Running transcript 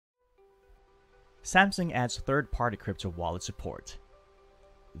Samsung adds third-party crypto wallet support.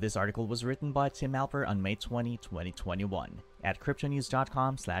 This article was written by Tim Alper on May 20, 2021 at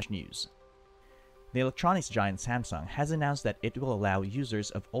cryptonews.com/news. The electronics giant Samsung has announced that it will allow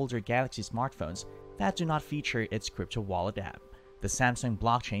users of older Galaxy smartphones that do not feature its crypto wallet app, the Samsung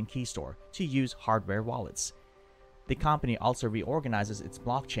Blockchain Keystore, to use hardware wallets. The company also reorganizes its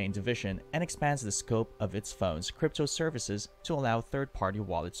blockchain division and expands the scope of its phone's crypto services to allow third-party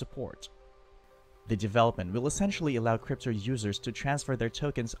wallet support. The development will essentially allow crypto users to transfer their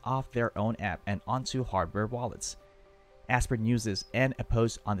tokens off their own app and onto hardware wallets. As per News' and a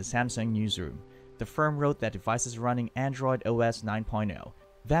post on the Samsung newsroom, the firm wrote that devices running Android OS 9.0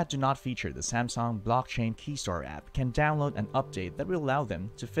 that do not feature the Samsung Blockchain Keystore app can download an update that will allow them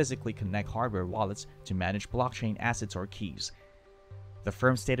to physically connect hardware wallets to manage blockchain assets or keys. The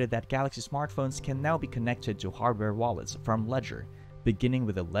firm stated that Galaxy smartphones can now be connected to hardware wallets from Ledger, beginning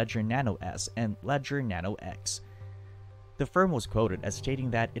with the Ledger Nano S and Ledger Nano X. The firm was quoted as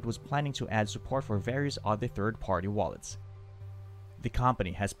stating that it was planning to add support for various other third-party wallets. The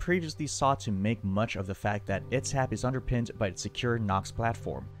company has previously sought to make much of the fact that its app is underpinned by its secure Knox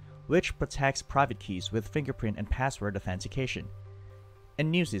platform, which protects private keys with fingerprint and password authentication. And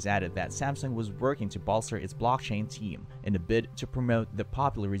News has added that Samsung was working to bolster its blockchain team in a bid to promote the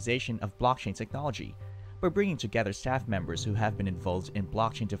popularization of blockchain technology by bringing together staff members who have been involved in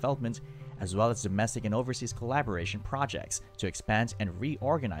blockchain development as well as domestic and overseas collaboration projects to expand and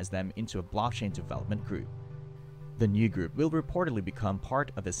reorganize them into a blockchain development group. The new group will reportedly become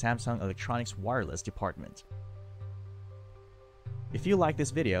part of the Samsung Electronics Wireless department. If you like this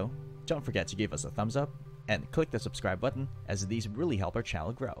video, don't forget to give us a thumbs up and click the subscribe button, as these really help our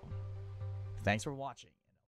channel grow. Thanks for watching.